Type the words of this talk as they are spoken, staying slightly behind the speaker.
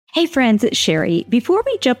Hey friends, it's Sherry. Before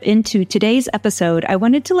we jump into today's episode, I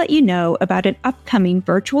wanted to let you know about an upcoming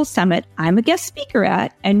virtual summit I'm a guest speaker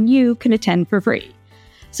at, and you can attend for free.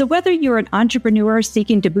 So whether you're an entrepreneur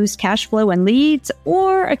seeking to boost cash flow and leads,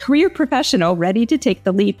 or a career professional ready to take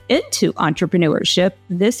the leap into entrepreneurship,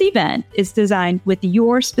 this event is designed with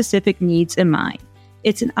your specific needs in mind.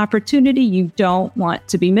 It's an opportunity you don't want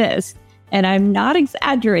to be missed. And I'm not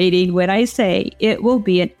exaggerating when I say it will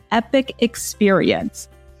be an epic experience.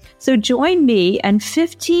 So join me and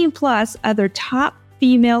 15 plus other top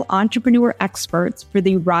female entrepreneur experts for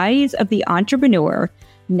the Rise of the Entrepreneur,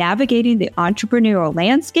 Navigating the Entrepreneurial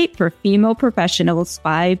Landscape for Female Professionals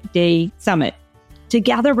 5-Day Summit.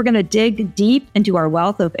 Together, we're going to dig deep into our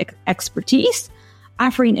wealth of expertise,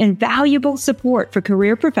 offering invaluable support for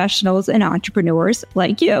career professionals and entrepreneurs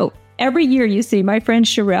like you. Every year, you see my friend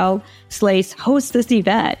Sherelle Slace host this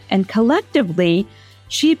event, and collectively,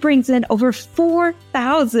 she brings in over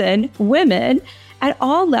 4,000 women at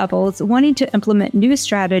all levels wanting to implement new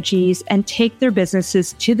strategies and take their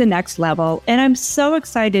businesses to the next level. And I'm so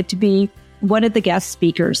excited to be one of the guest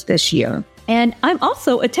speakers this year. And I'm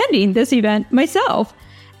also attending this event myself,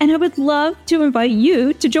 and I would love to invite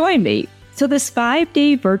you to join me. So this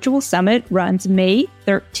 5-day virtual summit runs May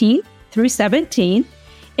 13th through 17th.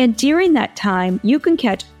 And during that time, you can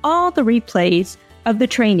catch all the replays of the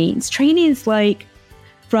trainings like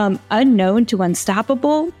from Unknown to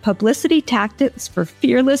Unstoppable, Publicity Tactics for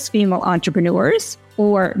Fearless Female Entrepreneurs,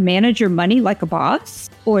 or Manage Your Money Like a Boss,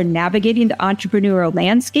 or Navigating the Entrepreneurial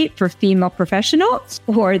Landscape for Female Professionals,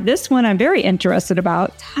 or this one I'm very interested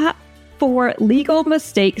about, Top 4 Legal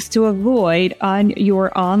Mistakes to Avoid on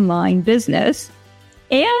Your Online Business.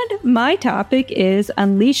 And my topic is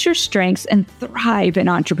Unleash Your Strengths and Thrive in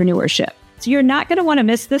Entrepreneurship. So you're not going to want to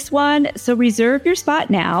miss this one, so reserve your spot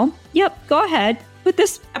now. Yep, go ahead. Put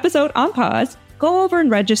this episode on pause, go over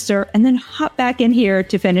and register, and then hop back in here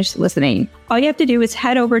to finish listening. All you have to do is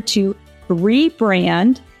head over to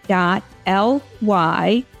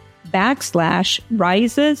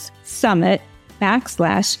rebrand.ly/Rises Summit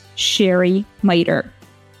 /Sherry Miter.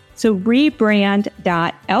 So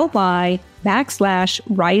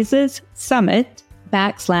rebrand.ly/Rises Summit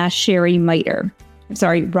 /Sherry Miter. I'm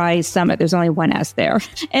sorry, Rise Summit. There's only one S there.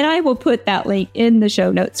 And I will put that link in the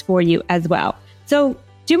show notes for you as well. So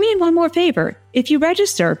do me one more favor. If you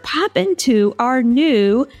register, pop into our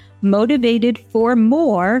new Motivated for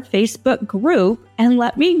More Facebook group and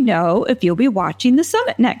let me know if you'll be watching the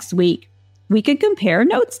summit next week. We can compare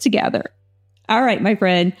notes together. All right, my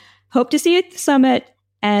friend. Hope to see you at the summit.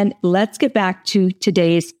 And let's get back to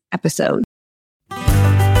today's episode.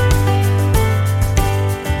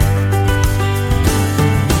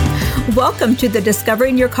 Welcome to the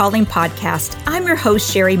Discovering Your Calling podcast. I'm your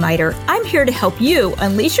host, Sherry Miter. I'm here to help you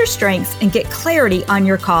unleash your strengths and get clarity on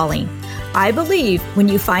your calling. I believe when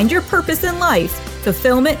you find your purpose in life,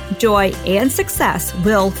 fulfillment, joy, and success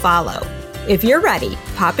will follow. If you're ready,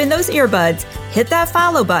 pop in those earbuds, hit that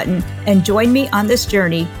follow button, and join me on this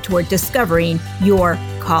journey toward discovering your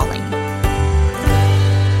calling.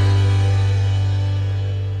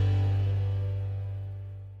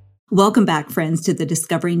 Welcome back, friends, to the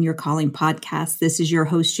Discovering Your Calling podcast. This is your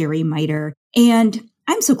host, Sherry Miter, and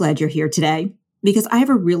I'm so glad you're here today because I have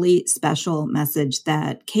a really special message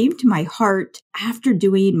that came to my heart after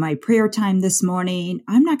doing my prayer time this morning.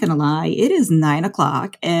 I'm not going to lie, it is 9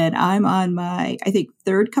 o'clock and I'm on my, I think,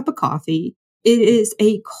 third cup of coffee. It is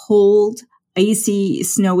a cold, icy,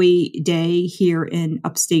 snowy day here in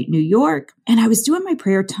upstate New York, and I was doing my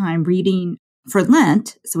prayer time reading for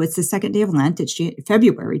Lent. So it's the second day of Lent. It's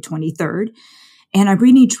February 23rd. And I'm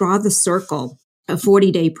reading Draw the Circle, a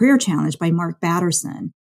 40-day prayer challenge by Mark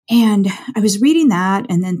Batterson. And I was reading that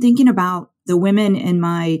and then thinking about the women in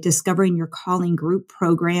my Discovering Your Calling group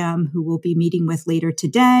program who we'll be meeting with later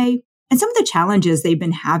today and some of the challenges they've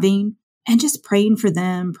been having and just praying for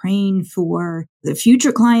them, praying for the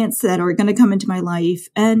future clients that are going to come into my life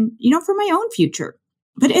and, for my own future.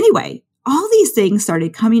 But anyway, all these things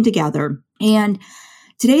started coming together. And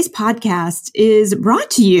today's podcast is brought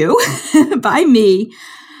to you by me,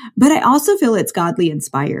 but I also feel it's godly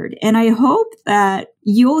inspired. And I hope that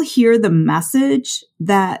you'll hear the message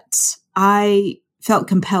that I felt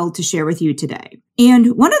compelled to share with you today.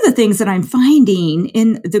 And one of the things that I'm finding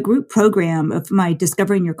in the group program of my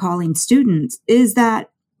Discovering Your Calling students is that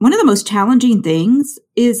one of the most challenging things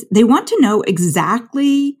is they want to know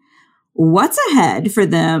exactly what's ahead for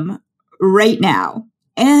them right now.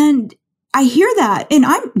 And I hear that, and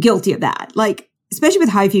I'm guilty of that, especially with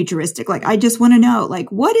high futuristic, I just want to know,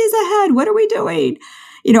 what is ahead? What are we doing?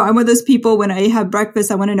 I'm one of those people, when I have breakfast,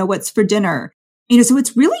 I want to know what's for dinner. So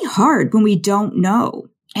it's really hard when we don't know.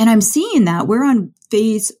 And I'm seeing that we're on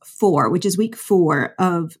phase 4, which is week 4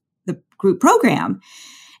 of the group program.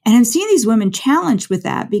 And I'm seeing these women challenged with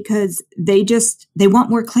that because they want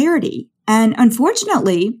more clarity. And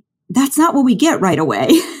unfortunately, that's not what we get right away.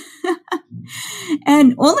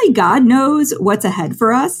 And only God knows what's ahead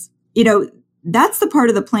for us. That's the part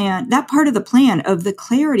of the plan, of the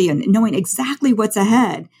clarity and knowing exactly what's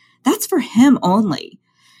ahead. That's for him only.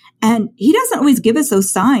 And he doesn't always give us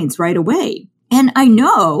those signs right away. And I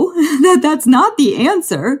know that that's not the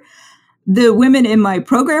answer the women in my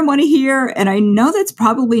program want to hear. And I know that's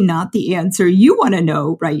probably not the answer you want to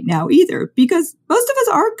know right now either, because most of us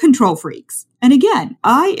are control freaks. And again,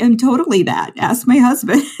 I am totally that. Ask my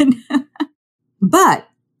husband. But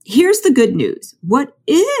here's the good news. What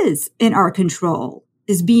is in our control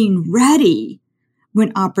is being ready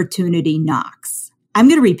when opportunity knocks. I'm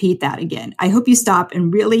going to repeat that again. I hope you stop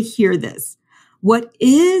and really hear this. What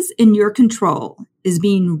is in your control is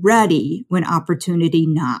being ready when opportunity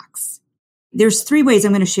knocks. There's 3 ways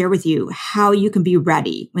I'm going to share with you how you can be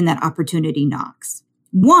ready when that opportunity knocks.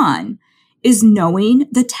 One is knowing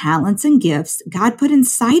the talents and gifts God put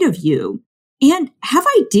inside of you and have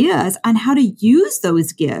ideas on how to use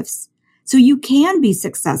those gifts so you can be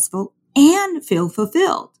successful and feel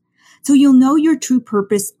fulfilled. So you'll know your true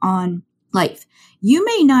purpose on life. You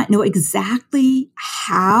may not know exactly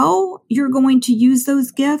how you're going to use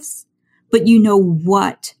those gifts, but you know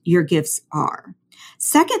what your gifts are.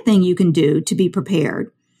 Second thing you can do to be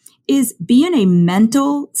prepared is be in a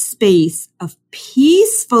mental space of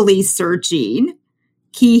peacefully searching.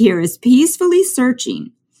 Key here is peacefully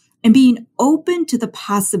searching and being open to the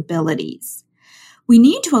possibilities. We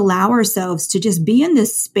need to allow ourselves to just be in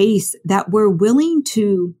this space that we're willing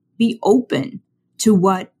to be open to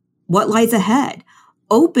what lies ahead,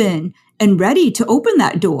 open and ready to open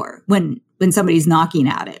that door when somebody's knocking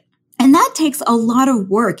at it. And that takes a lot of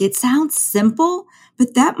work. It sounds simple,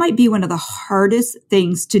 but that might be one of the hardest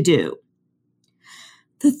things to do.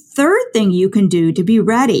 The third thing you can do to be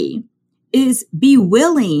ready is be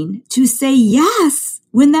willing to say yes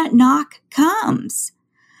when that knock comes.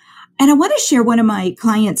 And I want to share one of my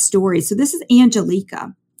clients' stories. So this is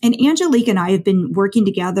Angelica. And Angelica and I have been working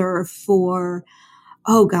together for,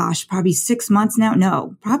 probably 6 months now.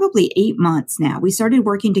 No, probably 8 months now. We started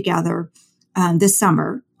working together this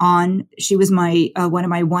summer she was my one of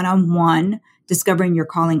my one-on-one Discovering Your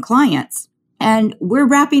Calling clients. And we're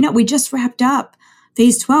wrapping up. We just wrapped up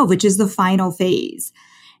phase 12, which is the final phase.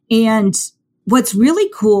 And what's really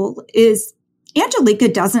cool is Angelica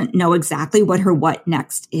doesn't know exactly what her what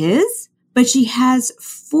next is, but she has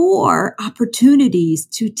 4 opportunities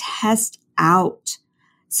to test out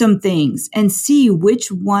some things and see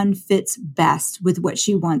which one fits best with what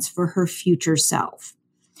she wants for her future self.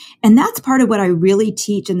 And that's part of what I really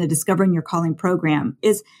teach in the Discovering Your Calling program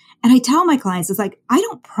is, and I tell my clients, it's like, I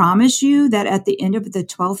don't promise you that at the end of the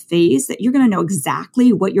 12th phase that you're going to know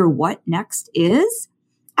exactly what your what next is.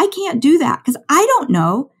 I can't do that because I don't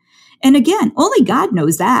know. And again, only God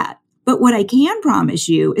knows that. But what I can promise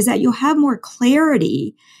you is that you'll have more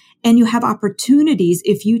clarity and you have opportunities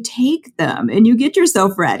if you take them and you get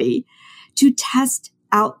yourself ready to test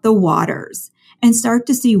out the waters and start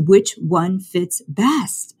to see which one fits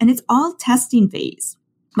best. And it's all testing phase.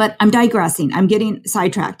 But I'm digressing. I'm getting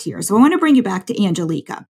sidetracked here. So I want to bring you back to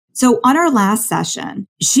Angelica. So on our last session,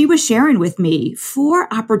 she was sharing with me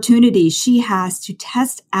 4 opportunities she has to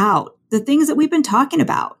test out the things that we've been talking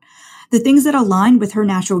about, the things that align with her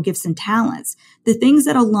natural gifts and talents, the things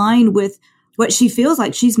that align with what she feels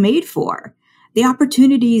like she's made for, the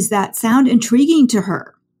opportunities that sound intriguing to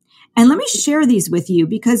her. And let me share these with you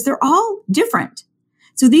because they're all different.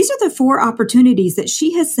 So these are the 4 opportunities that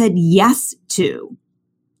she has said yes to.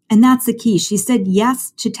 And that's the key. She said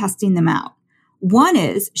yes to testing them out. One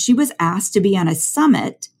is she was asked to be on a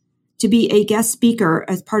summit, to be a guest speaker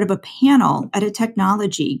as part of a panel at a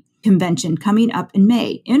technology convention coming up in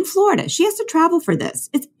May in Florida. She has to travel for this.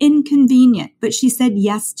 It's inconvenient, but she said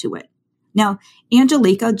yes to it. Now,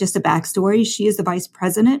 Angelica, just a backstory, she is the vice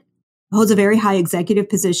president, holds a very high executive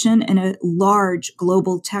position in a large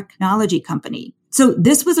global technology company. So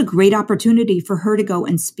this was a great opportunity for her to go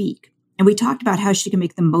and speak. And we talked about how she can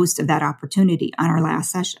make the most of that opportunity on our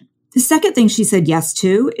last session. The second thing she said yes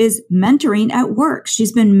to is mentoring at work.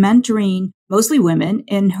 She's been mentoring mostly women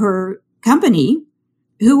in her company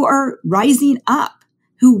who are rising up,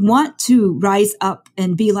 who want to rise up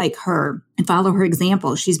and be like her and follow her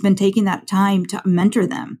example. She's been taking that time to mentor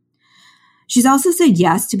them. She's also said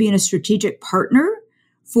yes to being a strategic partner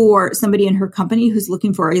for somebody in her company who's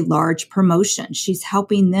looking for a large promotion. She's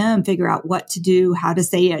helping them figure out what to do, how to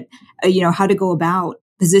say it, how to go about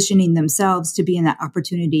positioning themselves to be in that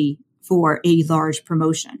opportunity for a large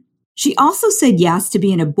promotion. She also said yes to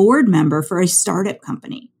being a board member for a startup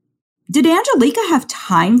company. Did Angelica have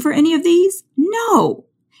time for any of these? No.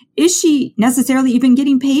 Is she necessarily even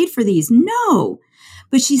getting paid for these? No.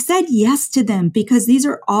 But she said yes to them because these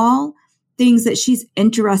are all things that she's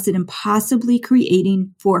interested in possibly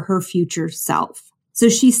creating for her future self. So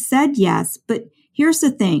she said yes, but here's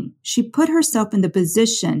the thing. She put herself in the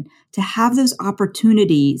position to have those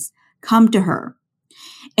opportunities come to her.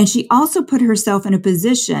 And she also put herself in a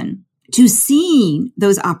position to see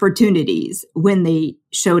those opportunities when they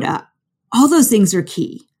showed up. All those things are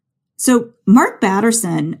key. So Mark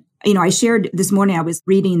Batterson, I shared this morning, I was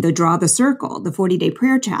reading the Draw the Circle, the 40-day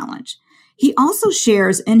prayer challenge. He also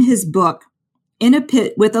shares in his book, In a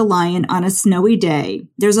Pit with a Lion on a Snowy Day,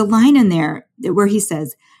 there's a line in there where he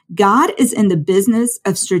says, God is in the business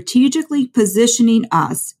of strategically positioning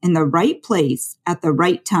us in the right place at the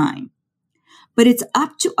right time. But it's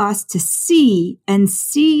up to us to see and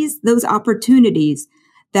seize those opportunities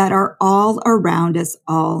that are all around us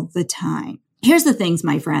all the time. Here's the things,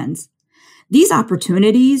 my friends. These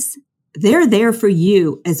opportunities, they're there for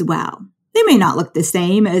you as well. They may not look the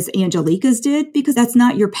same as Angelica's did because that's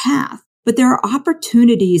not your path, but there are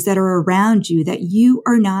opportunities that are around you that you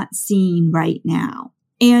are not seeing right now.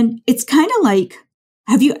 And it's kind of like,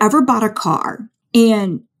 have you ever bought a car?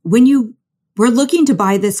 And when you were looking to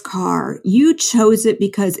buy this car, you chose it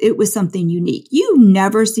because it was something unique. You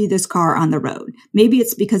never see this car on the road. Maybe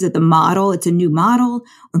it's because of the model, it's a new model,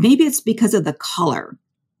 or maybe it's because of the color.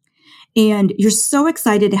 And you're so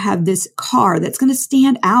excited to have this car that's going to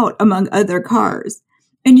stand out among other cars.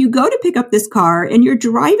 And you go to pick up this car and you're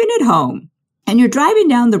driving it home and you're driving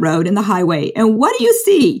down the road in the highway. And what do you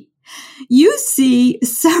see? You see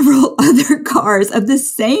several other cars of the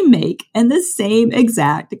same make and the same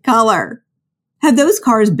exact color. Have those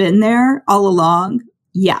cars been there all along?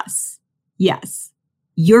 Yes. Yes.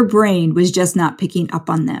 Your brain was just not picking up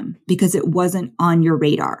on them because it wasn't on your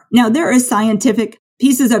radar. Now, there are scientific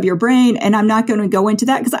pieces of your brain, and I'm not going to go into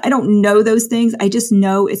that because I don't know those things. I just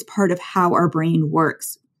know it's part of how our brain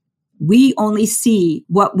works. We only see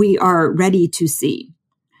what we are ready to see.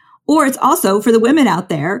 Or it's also for the women out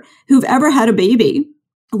there who've ever had a baby.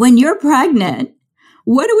 When you're pregnant,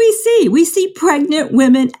 what do we see? We see pregnant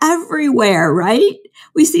women everywhere, right?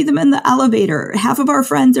 We see them in the elevator. Half of our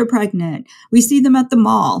friends are pregnant. We see them at the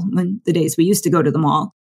mall, when the days we used to go to the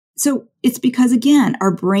mall. So it's because, again,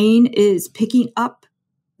 our brain is picking up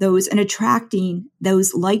those and attracting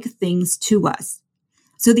those like things to us.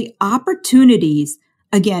 So the opportunities,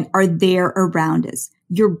 again, are there around us.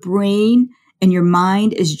 Your brain and your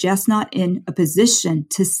mind is just not in a position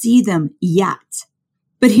to see them yet.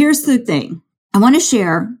 But here's the thing. I want to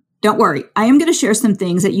share, don't worry, I am going to share some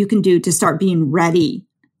things that you can do to start being ready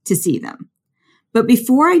to see them. But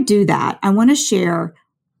before I do that, I want to share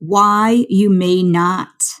why you may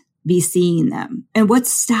not be seeing them and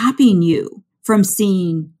what's stopping you from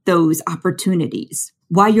seeing those opportunities,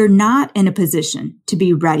 why you're not in a position to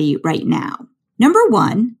be ready right now. Number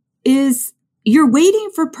one is you're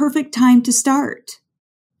waiting for perfect time to start.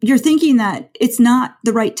 You're thinking that it's not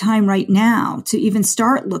the right time right now to even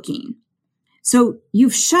start looking. So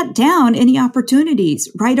you've shut down any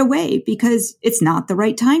opportunities right away because it's not the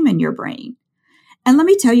right time in your brain. And let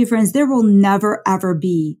me tell you, friends, there will never, ever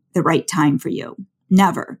be the right time for you.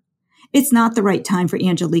 Never. It's not the right time for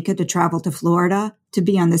Angelica to travel to Florida to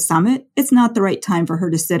be on the summit. It's not the right time for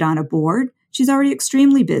her to sit on a board. She's already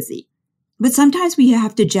extremely busy. But sometimes we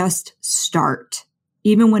have to just start,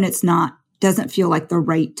 even when doesn't feel like the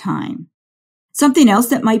right time. Something else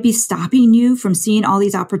that might be stopping you from seeing all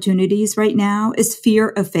these opportunities right now is fear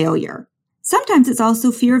of failure. Sometimes it's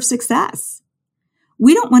also fear of success.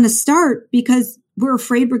 We don't want to start because we're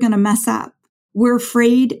afraid we're going to mess up. We're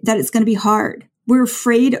afraid that it's going to be hard. We're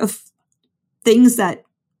afraid of things that,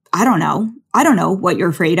 I don't know what you're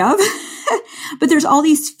afraid of, but there's all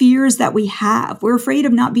these fears that we have. We're afraid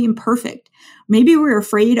of not being perfect. Maybe we're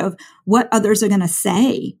afraid of what others are going to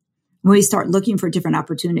say when we start looking for different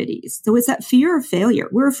opportunities. So it's that fear of failure.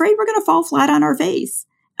 We're afraid we're going to fall flat on our face.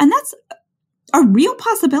 And that's a real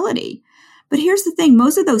possibility. But here's the thing.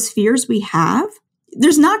 Most of those fears we have,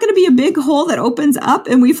 there's not going to be a big hole that opens up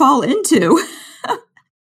and we fall into.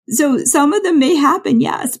 So some of them may happen,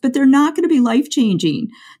 yes, but they're not going to be life-changing.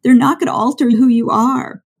 They're not going to alter who you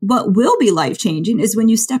are. What will be life-changing is when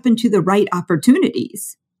you step into the right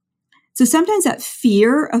opportunities. So sometimes that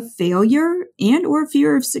fear of failure and or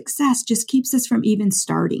fear of success just keeps us from even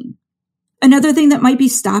starting. Another thing that might be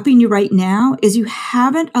stopping you right now is you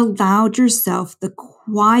haven't allowed yourself the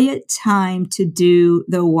quiet time to do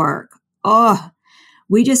the work.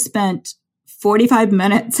 We just spent 45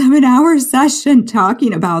 minutes of an hour session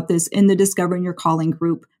talking about this in the Discovering Your Calling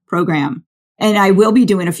group program. And I will be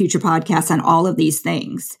doing a future podcast on all of these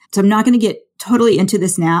things. So I'm not going to get totally into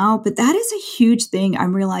this now, but that is a huge thing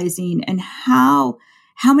I'm realizing, and how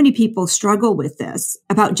many people struggle with this,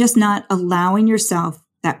 about just not allowing yourself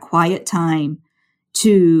that quiet time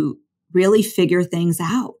to really figure things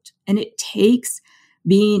out. And it takes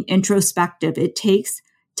being introspective. It takes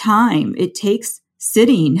time. It takes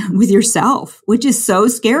sitting with yourself, which is so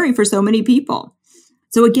scary for so many people.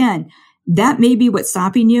 So again, that may be what's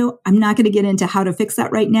stopping you. I'm not going to get into how to fix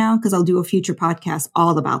that right now, because I'll do a future podcast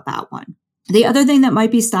all about that one. The other thing that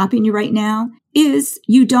might be stopping you right now is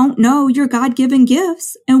you don't know your God-given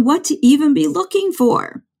gifts and what to even be looking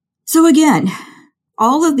for. So again,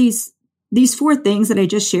 all of these 4 things that I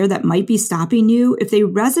just shared that might be stopping you, if they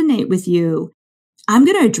resonate with you, I'm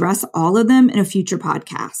going to address all of them in a future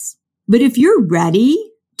podcast. But if you're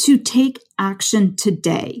ready to take action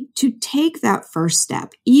today, to take that first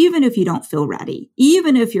step, even if you don't feel ready,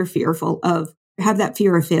 even if you're have that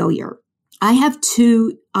fear of failure, I have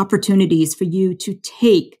 2 opportunities for you to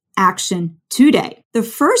take action today. The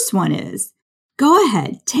first one is, go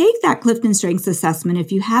ahead, take that Clifton Strengths Assessment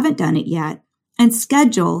if you haven't done it yet, and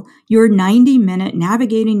schedule your 90-minute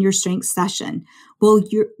Navigating Your Strengths session,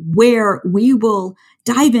 where we will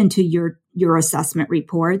dive into your assessment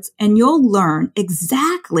reports, and you'll learn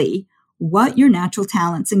exactly what your natural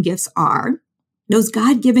talents and gifts are, those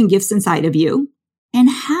God-given gifts inside of you, and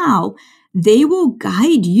how they will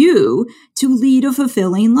guide you to lead a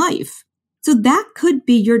fulfilling life. So that could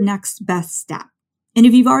be your next best step. And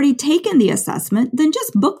if you've already taken the assessment, then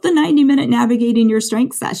just book the 90-minute Navigating Your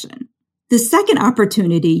Strengths session. The second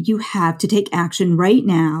opportunity you have to take action right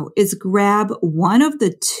now is grab one of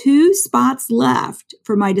the 2 spots left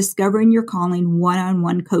for my Discovering Your Calling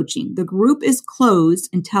one-on-one coaching. The group is closed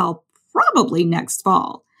until probably next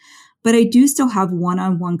fall, but I do still have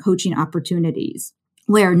one-on-one coaching opportunities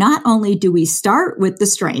where not only do we start with the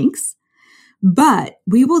strengths, but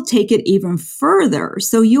we will take it even further.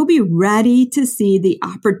 So you'll be ready to see the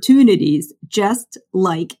opportunities just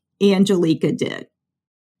like Angelica did.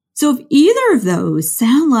 So if either of those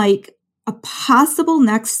sound like a possible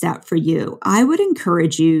next step for you, I would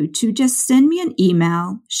encourage you to just send me an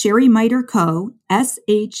email, Sherry Miterco,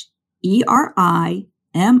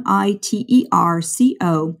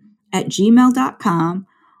 SHERIMITERCO @gmail.com,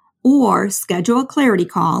 or schedule a clarity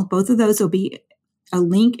call. Both of those will be a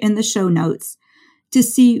link in the show notes to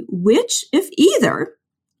see which, if either,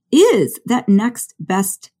 is that next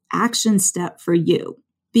best action step for you.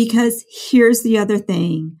 Because here's the other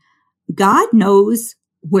thing. God knows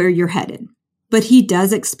where you're headed, but He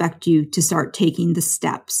does expect you to start taking the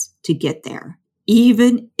steps to get there,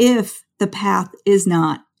 even if the path is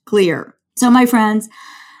not clear. So my friends,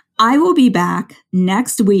 I will be back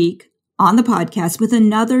next week on the podcast with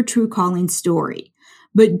another True Calling story.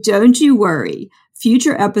 But don't you worry,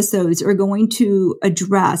 future episodes are going to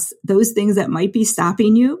address those things that might be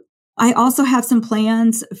stopping you. I also have some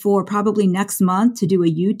plans for probably next month to do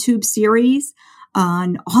a YouTube series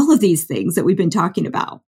on all of these things that we've been talking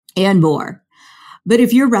about and more. But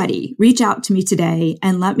if you're ready, reach out to me today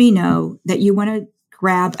and let me know that you want to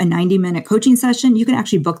grab a 90-minute coaching session. You can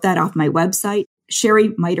actually book that off my website,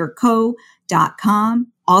 sherrymiterco.com.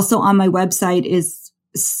 Also on my website is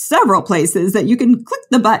several places that you can click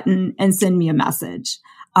the button and send me a message.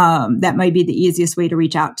 That might be the easiest way to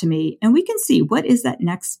reach out to me. And we can see what is that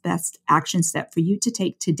next best action step for you to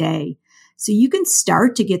take today, so you can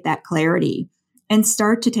start to get that clarity and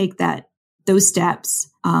start to take those steps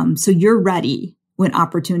so you're ready when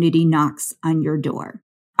opportunity knocks on your door.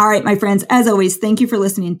 All right, my friends, as always, thank you for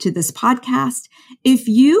listening to this podcast. If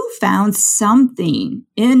you found something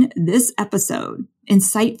in this episode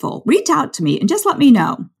insightful, reach out to me and just let me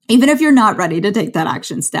know. Even if you're not ready to take that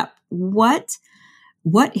action step, what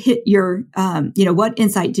hit your, what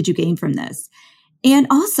insight did you gain from this? And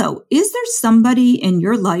also, is there somebody in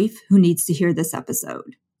your life who needs to hear this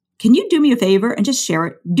episode? Can you do me a favor and just share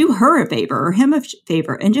it? Do her a favor or him a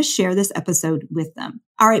favor and just share this episode with them.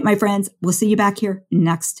 All right, my friends, we'll see you back here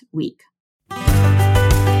next week.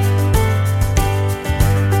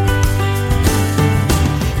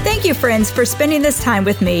 Thank you, friends, for spending this time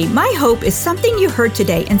with me. My hope is something you heard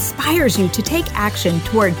today inspires you to take action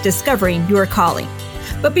toward discovering your calling.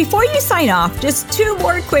 But before you sign off, just 2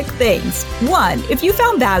 more quick things. 1, if you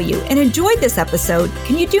found value and enjoyed this episode,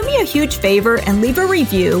 can you do me a huge favor and leave a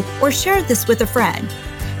review or share this with a friend?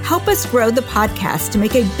 Help us grow the podcast to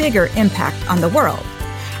make a bigger impact on the world.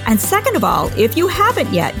 And second of all, if you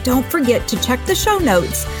haven't yet, don't forget to check the show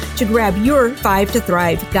notes to grab your 5 to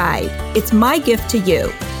Thrive guide. It's my gift to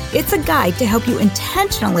you. It's a guide to help you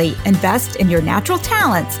intentionally invest in your natural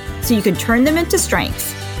talents so you can turn them into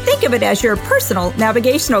strengths. Think of it as your personal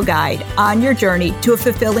navigational guide on your journey to a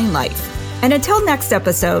fulfilling life. And until next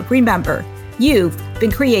episode, remember, you've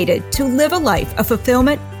been created to live a life of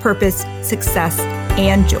fulfillment, purpose, success,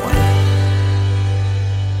 and joy.